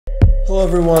Hello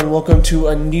everyone, welcome to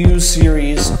a new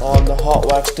series on the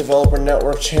Hot Wax Developer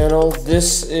Network channel.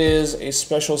 This is a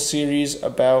special series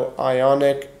about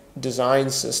Ionic design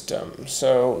system.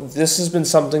 So this has been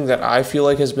something that I feel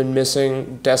like has been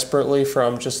missing desperately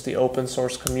from just the open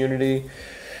source community,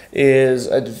 is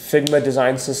a Figma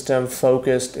design system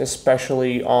focused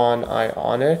especially on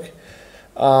Ionic.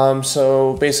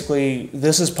 So basically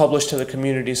this is published to the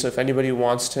community, so if anybody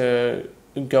wants to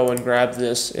go and grab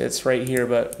this, it's right here.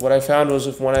 But what I found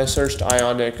was when I searched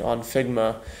Ionic on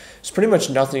Figma, it's pretty much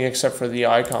nothing except for the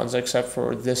icons, except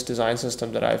for this design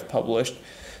system that I've published.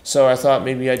 So I thought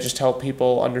maybe I'd just help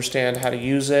people understand how to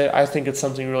use it. I think it's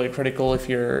something really critical if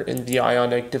you're in the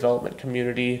Ionic development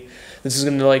community. This is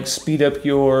going to speed up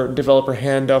your developer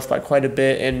handoff by quite a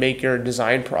bit and make your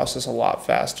design process a lot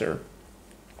faster.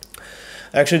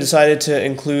 I actually decided to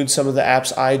include some of the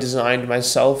apps I designed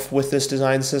myself with this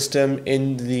design system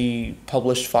in the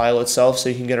published file itself, so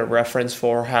you can get a reference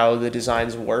for how the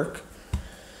designs work.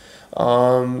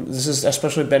 This has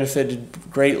especially benefited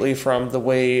greatly from the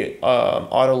way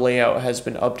auto layout has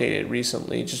been updated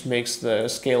recently. It just makes the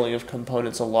scaling of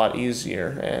components a lot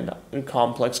easier, and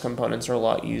complex components are a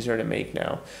lot easier to make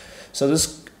now. So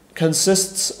this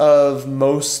consists of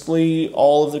mostly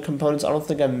all of the components. I don't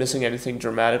think I'm missing anything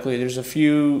dramatically. There's a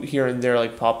few here and there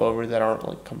like popover that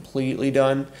aren't completely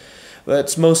done, but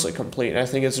it's mostly complete, and I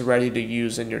think it's ready to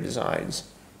use in your designs.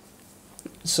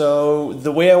 So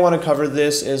the way I want to cover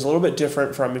this is a little bit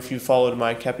different from if you followed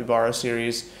my Capybara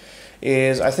series.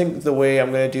 I think the way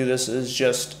I'm going to do this is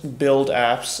just build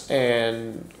apps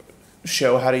and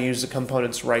show how to use the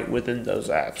components right within those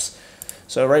apps.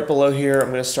 So right below here,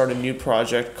 I'm going to start a new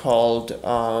project called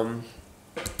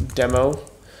Demo.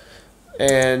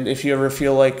 And if you ever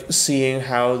feel like seeing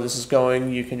how this is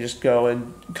going, you can just go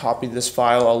and copy this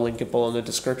file. I'll link it below in the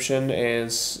description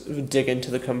and dig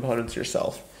into the components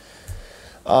yourself.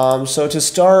 So to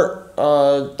start,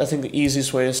 I think the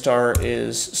easiest way to start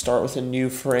is start with a new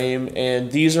frame.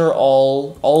 And these are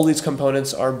all these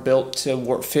components are built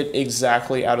to fit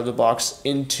exactly out of the box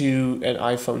into an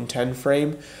iPhone X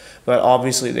frame. But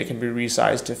obviously they can be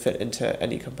resized to fit into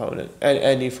any component,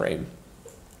 any frame.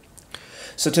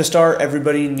 So to start,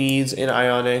 everybody needs in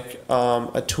Ionic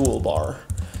a toolbar.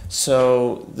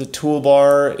 So the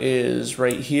toolbar is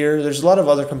right here. There's a lot of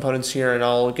other components here, and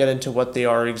I'll get into what they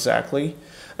are exactly.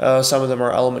 Some of them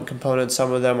are element components,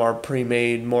 some of them are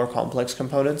pre-made, more complex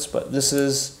components, but this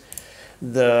is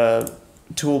the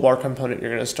toolbar component you're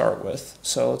going to start with.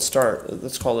 So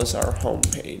let's call this our home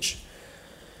page.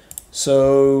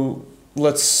 So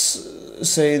let's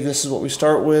say this is what we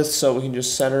start with, so we can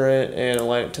just center it and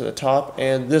align it to the top.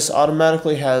 And this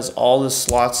automatically has all the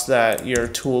slots that your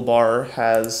toolbar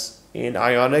has in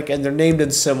Ionic, and they're named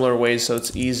in similar ways, so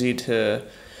it's easy to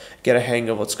get a hang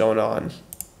of what's going on.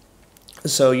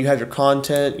 So you have your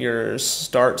content, your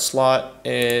start slot,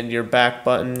 and your back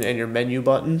button and your menu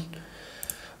button.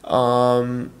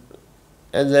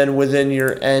 And then within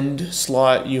your end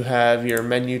slot, you have your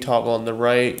menu toggle on the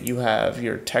right, you have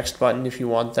your text button if you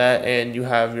want that, and you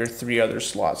have your 3 other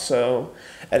slots. So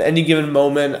at any given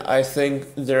moment, I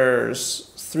think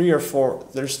there's three or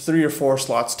four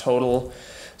slots total.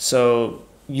 So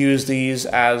use these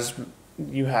as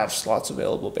you have slots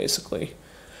available, basically.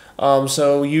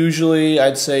 So usually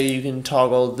I'd say you can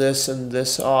toggle this and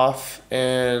this off,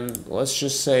 and let's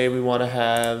just say we want to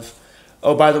have,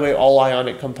 oh, by the way, all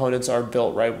Ionic components are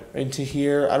built right into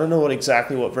here. I don't know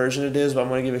exactly what version it is, but I'm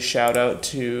going to give a shout out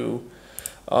to,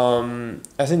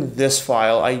 I think this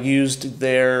file. I used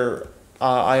their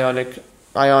Ionicons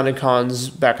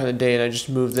back in the day, and I just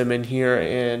moved them in here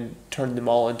and turned them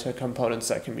all into components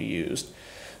that can be used.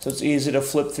 So it's easy to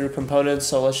flip through components.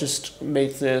 So let's just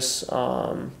make this,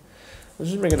 let's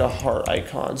just make it a heart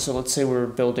icon. So let's say we're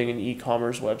building an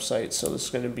e-commerce website. So this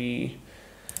is going to be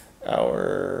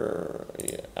our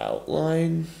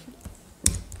outline.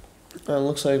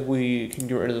 Looks like we can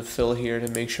get rid of the fill here to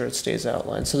make sure it stays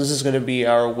outlined. So this is going to be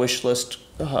our wish list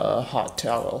hot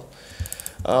toggle.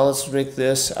 Let's make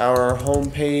this our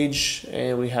home page,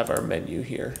 and we have our menu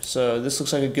here. So this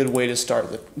looks like a good way to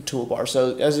start the toolbar.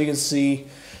 So as you can see,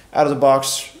 out of the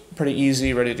box, pretty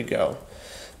easy, ready to go.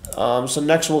 So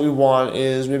next what we want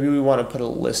is maybe we want to put a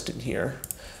list in here.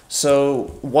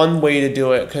 So one way to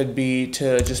do it could be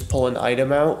to just pull an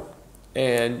item out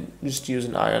and just use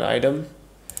an item.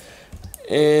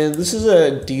 And this is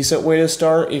a decent way to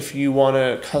start if you want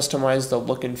to customize the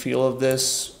look and feel of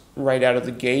this right out of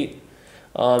the gate.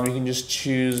 You can just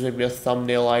choose maybe a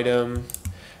thumbnail item,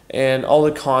 and all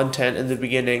the content in the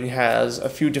beginning has a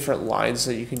few different lines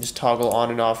that you can just toggle on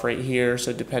and off right here.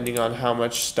 So depending on how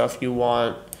much stuff you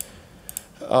want,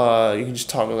 You can just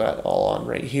toggle that all on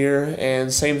right here.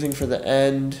 And same thing for the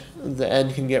end. The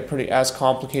end can get as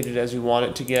complicated as you want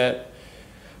it to get.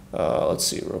 Let's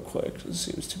see real quick. This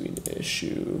seems to be an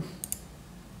issue.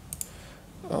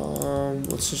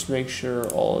 Let's just make sure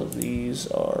all of these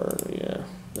are, yeah,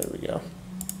 there we go.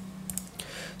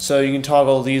 So you can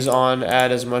toggle these on,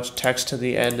 add as much text to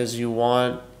the end as you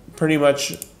want. Pretty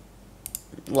much,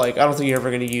 like, I don't think you're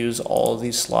ever going to use all of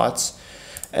these slots.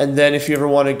 And then if you ever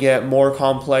want to get more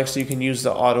complex, you can use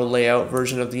the auto layout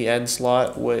version of the end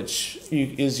slot, which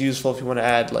is useful if you want to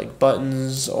add like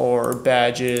buttons or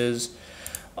badges,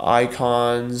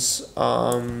 icons.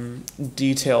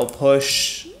 Detail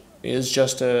push is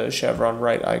just a chevron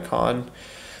right icon.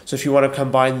 So if you want to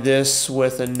combine this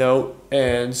with a note,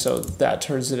 and so that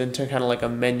turns it into kind of like a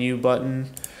menu button,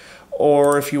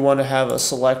 or if you want to have a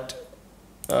select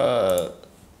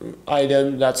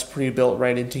item, that's pre-built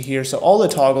right into here. So all the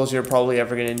toggles you're probably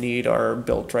ever going to need are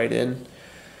built right in.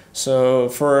 So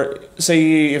for,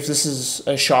 say if this is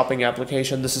a shopping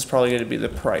application, this is probably going to be the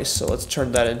price. So let's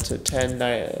turn that into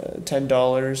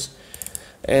 $10.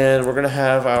 And we're going to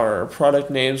have our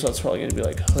product name, so that's probably going to be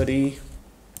like hoodie.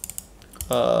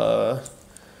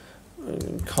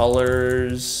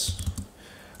 Colors,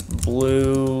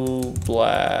 blue,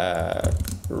 black,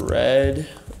 red.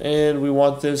 And we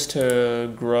want this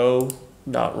to grow,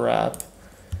 not wrap.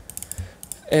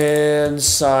 And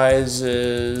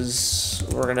sizes,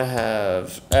 we're going to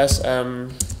have S,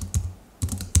 M,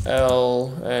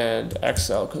 L, and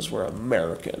XL because we're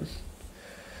American.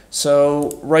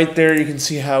 So right there you can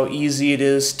see how easy it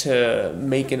is to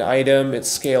make an item. It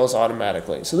scales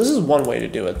automatically. So this is one way to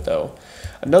do it though.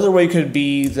 Another way could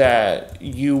be that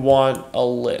you want a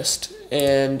list.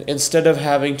 And instead of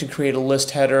having to create a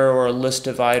list header or a list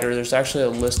divider, there's actually a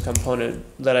list component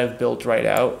that I've built right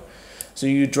out. So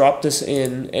you drop this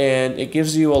in and it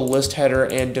gives you a list header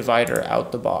and divider out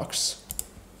of the box.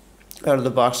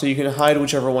 So you can hide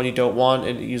whichever one you don't want,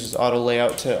 and it uses auto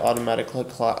layout to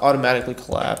automatically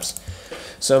collapse.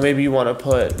 So maybe you want to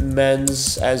put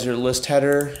men's as your list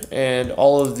header, and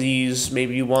all of these,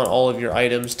 maybe you want all of your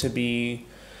items to be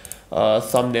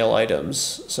thumbnail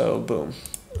items. So boom,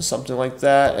 something like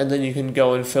that. And then you can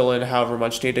go and fill in however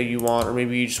much data you want, or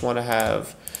maybe you just want to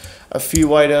have a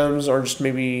few items, or just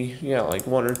maybe, you know, like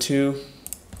one or two,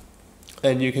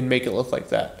 and you can make it look like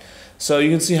that. So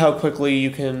you can see how quickly you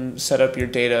can set up your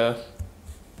data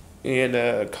in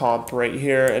a comp right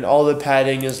here, and all the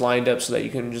padding is lined up so that you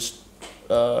can just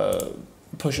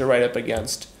push it right up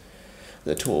against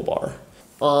the toolbar.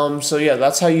 So yeah,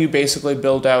 that's how you basically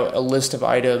build out a list of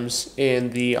items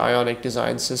in the Ionic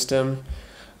design system.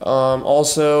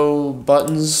 Also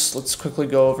buttons, let's quickly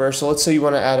go over. So let's say you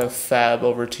want to add a fab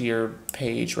over to your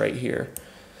page right here.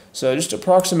 So just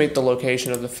approximate the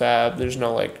location of the fab. There's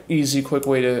no like easy quick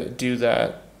way to do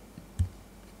that.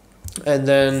 And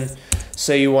then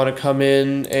say you want to come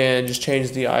in and just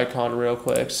change the icon real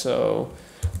quick. So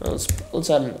let's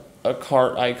add a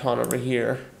cart icon over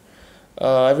here.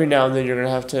 Every now and then you're going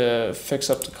to have to fix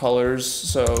up the colors.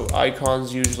 So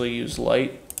icons usually use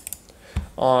light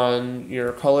on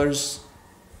your colors.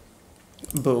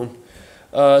 Boom.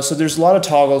 So there's a lot of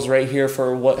toggles right here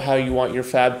for how you want your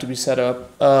fab to be set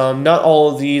up. Not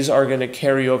all of these are going to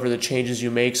carry over the changes you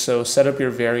make, so set up your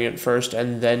variant first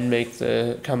and then make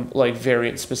the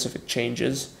variant specific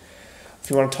changes. If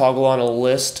you want to toggle on a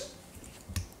list,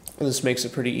 this makes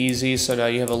it pretty easy. So now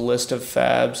you have a list of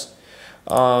fabs.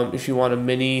 If you want a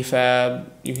mini fab,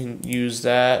 you can use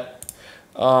that.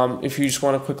 If you just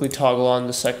want to quickly toggle on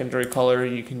the secondary color,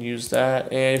 you can use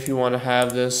that. And if you want to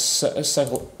have this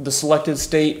the selected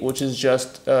state, which is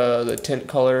just the tint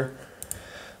color,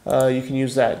 you can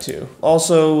use that too.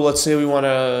 Also, let's say we want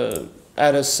to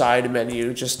add a side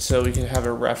menu just so we can have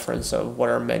a reference of what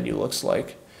our menu looks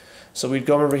like. So we'd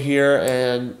go over here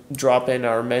and drop in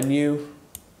our menu.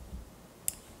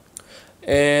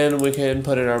 And we can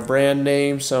put in our brand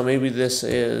name. So maybe this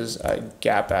is a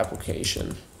Gap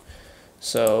application.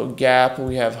 So Gap,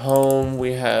 we have home,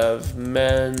 we have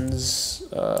men's,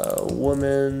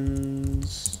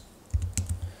 women's,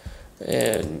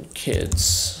 and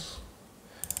kids,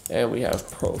 and we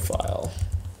have profile.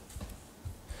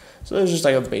 So there's just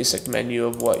like a basic menu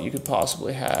of what you could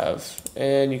possibly have,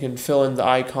 and you can fill in the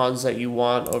icons that you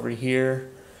want over here.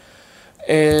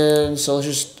 And so let's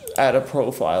just add a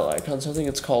profile icon. So I think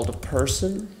it's called a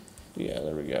person. Yeah,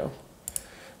 there we go.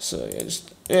 So yeah,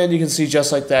 and you can see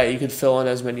just like that, you could fill in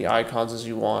as many icons as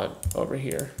you want over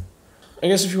here. I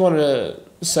guess if you wanted to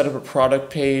set up a product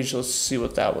page, let's see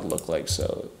what that would look like.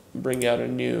 So bring out a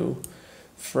new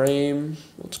frame.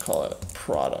 Let's call it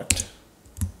product.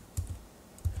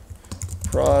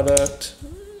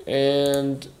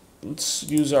 And let's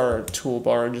use our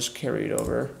toolbar and just carry it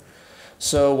over.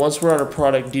 So once we're on our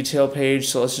product detail page,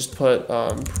 so let's just put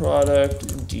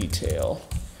product detail.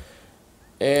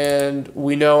 And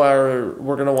we know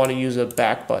we're going to want to use a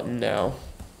back button now.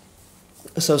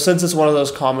 So since it's one of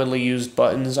those commonly used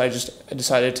buttons, I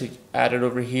decided to add it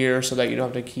over here so that you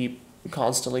don't have to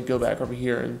constantly go back over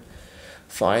here and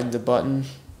find the button.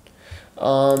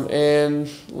 And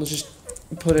let's just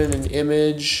put in an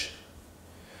image.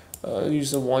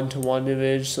 Use a 1-to-1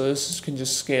 image, so this can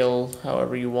just scale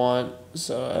however you want.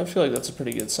 So I feel like that's a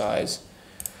pretty good size.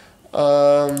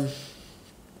 We'll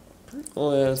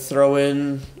throw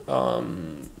in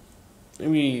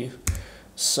maybe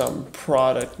some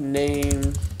product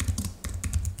name.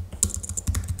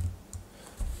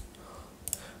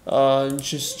 And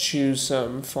just choose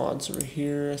some fonts over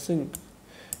here. I think,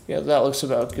 yeah, that looks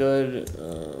about good.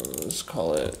 Let's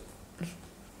call it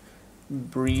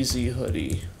Breezy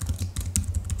Hoodie.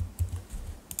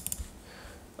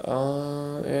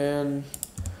 And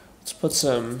let's put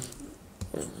some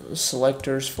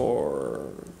selectors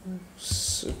for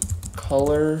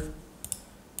color.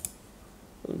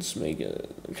 Let's make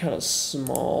it kind of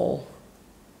small.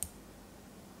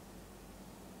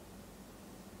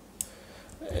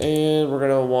 And we're going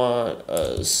to want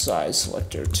a size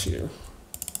selector too.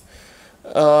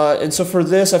 And so for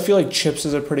this, I feel like chips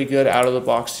is a pretty good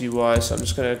out-of-the-box UI, so I'm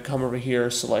just going to come over here,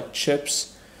 select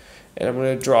chips, and I'm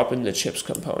going to drop in the chips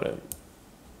component.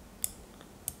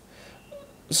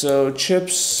 So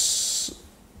chips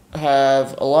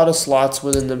have a lot of slots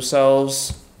within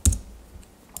themselves.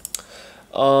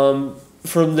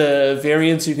 From the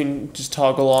variants, you can just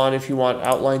toggle on if you want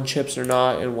outline chips or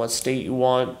not and what state you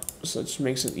want. So it just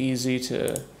makes it easy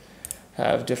to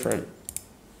have different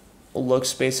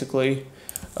looks basically.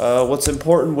 What's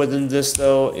important within this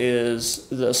though is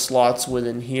the slots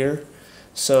within here.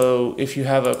 So if you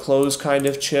have a closed kind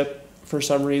of chip for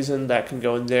some reason, that can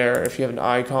go in there. If you have an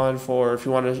icon if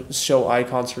you want to show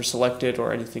icons for selected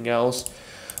or anything else,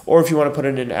 or if you want to put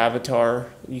in an avatar,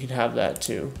 you can have that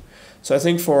too. So I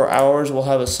think for ours, we'll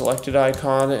have a selected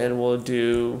icon and we'll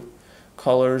do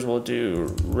colors, we'll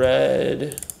do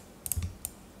red.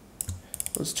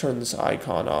 Let's turn this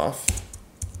icon off.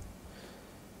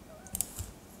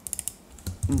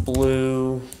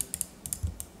 Blue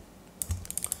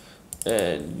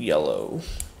and yellow.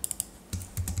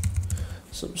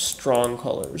 Some strong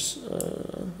colors.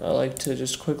 I like to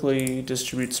just quickly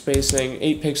distribute spacing.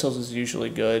 8 pixels is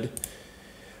usually good.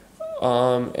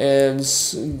 And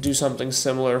do something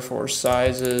similar for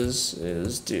sizes,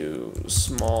 is do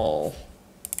small,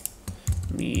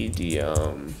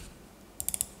 medium,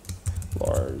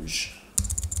 large.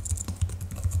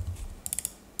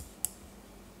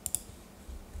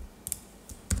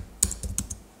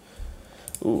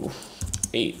 Ooh,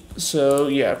 8. So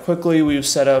yeah, quickly we've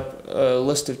set up a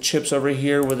list of chips over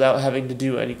here without having to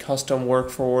do any custom work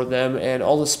for them, and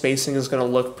all the spacing is going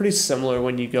to look pretty similar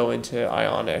when you go into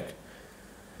Ionic.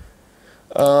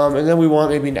 And then we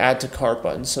want maybe an add to cart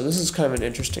button. So this is kind of an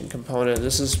interesting component.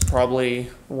 This is probably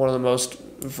one of the most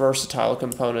versatile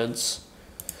components.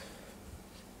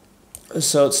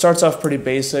 So it starts off pretty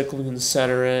basic. We can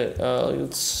center it.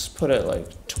 Let's put it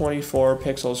like 24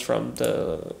 pixels from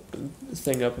the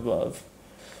thing up above.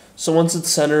 So once it's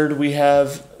centered, we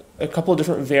have a couple of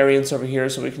different variants over here.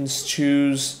 So we can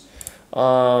choose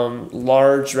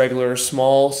large, regular,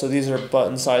 small. So these are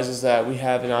button sizes that we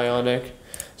have in Ionic.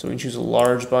 So we can choose a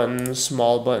large button,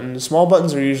 small button. Small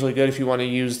buttons are usually good if you want to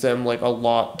use them like a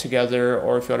lot together,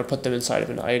 or if you want to put them inside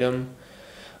of an item.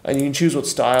 And you can choose what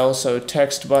style, so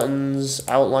text buttons,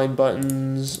 outline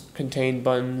buttons, contain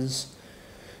buttons,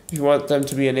 if you want them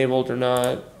to be enabled or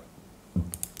not.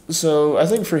 So I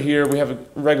think for here we have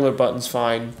regular buttons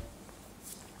fine.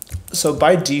 So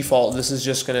by default this is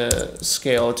just going to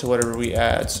scale to whatever we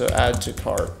add, so add to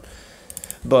cart.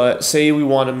 But say we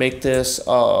want to make this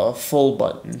a full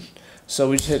button.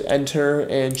 So we just hit enter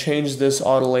and change this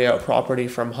auto layout property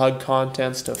from HUD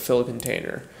contents to fill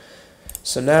container.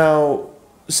 So now,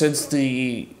 since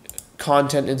the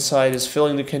content inside is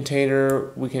filling the container,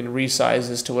 we can resize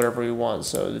this to whatever we want.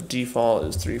 So the default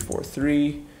is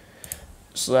 343.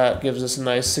 So that gives us a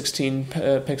nice 16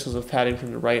 pixels of padding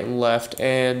from the right and left,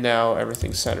 and now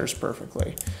everything centers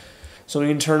perfectly. So we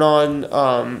can turn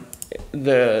on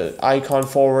the icon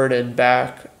forward and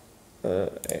back,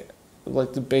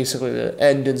 like basically the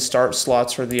end and start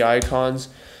slots for the icons.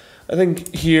 I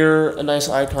think here a nice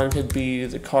icon could be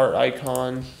the cart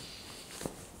icon.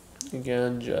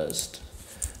 Again, just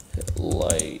hit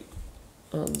light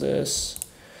on this.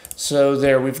 So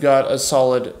there we've got a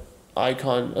solid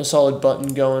icon, a solid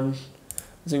button going.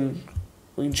 I think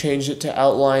We can change it to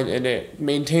outline, and it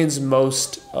maintains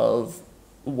most of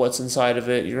what's inside of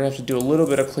it. You're going to have to do a little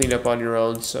bit of cleanup on your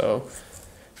own, so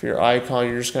for your icon,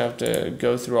 you're just going to have to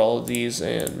go through all of these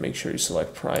and make sure you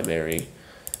select primary.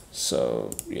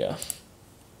 So, yeah.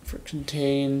 For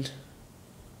contained,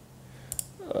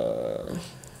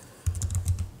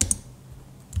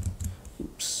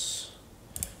 oops.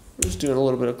 We're just doing a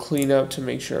little bit of cleanup to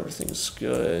make sure everything's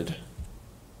good.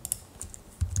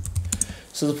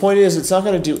 So the point is, it's not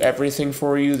going to do everything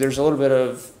for you. There's a little bit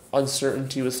of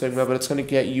uncertainty with Figma, but it's going to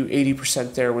get you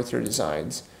 80% there with your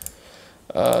designs.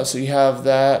 So you have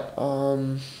that.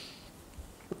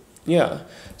 Yeah.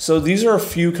 So these are a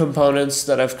few components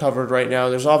that I've covered right now.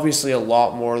 There's obviously a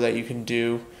lot more that you can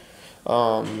do.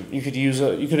 You could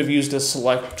have used a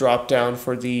select drop down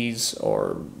for these,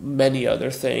 or many other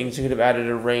things. You could have added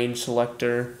a range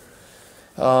selector.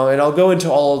 And I'll go into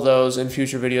all of those in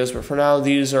future videos, but for now,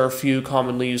 these are a few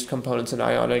commonly used components in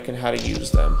Ionic and how to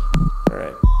use them. All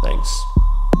right, thanks.